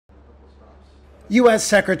U.S.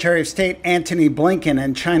 Secretary of State Antony Blinken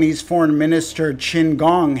and Chinese Foreign Minister Qin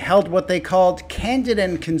Gang held what they called candid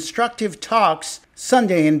and constructive talks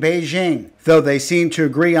Sunday in Beijing, though they seemed to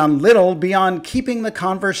agree on little beyond keeping the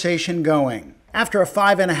conversation going. After a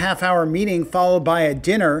 5.5-hour meeting followed by a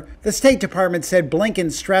dinner, the State Department said Blinken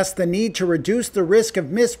stressed the need to reduce the risk of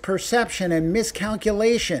misperception and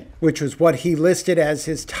miscalculation, which was what he listed as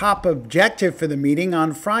his top objective for the meeting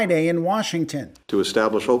on Friday in Washington. To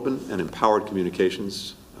establish open and empowered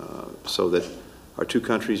communications so that our two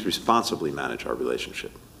countries responsibly manage our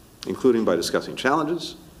relationship, including by discussing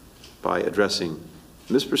challenges, by addressing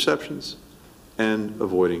misperceptions, and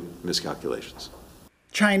avoiding miscalculations.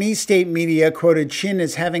 Chinese state media quoted Qin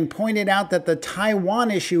as having pointed out that the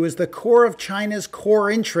Taiwan issue is the core of China's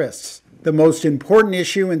core interests, the most important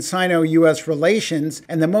issue in Sino-U.S. relations,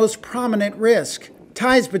 and the most prominent risk.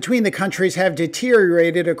 Ties between the countries have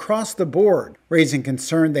deteriorated across the board, raising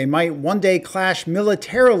concern they might one day clash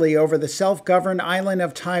militarily over the self-governed island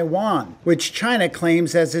of Taiwan, which China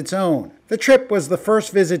claims as its own. The trip was the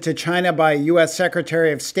first visit to China by a U.S.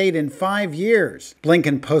 Secretary of State in 5 years.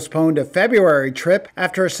 Blinken postponed a February trip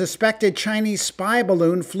after a suspected Chinese spy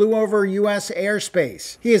balloon flew over U.S.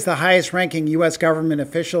 airspace. He is the highest-ranking U.S. government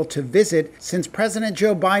official to visit since President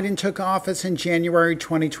Joe Biden took office in January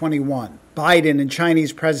 2021. Biden and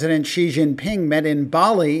Chinese President Xi Jinping met in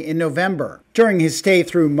Bali in November. During his stay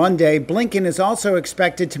through Monday, Blinken is also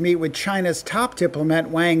expected to meet with China's top diplomat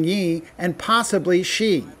Wang Yi and possibly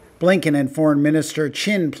Xi. Blinken and Foreign Minister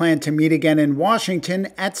Qin plan to meet again in Washington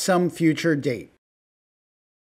at some future date.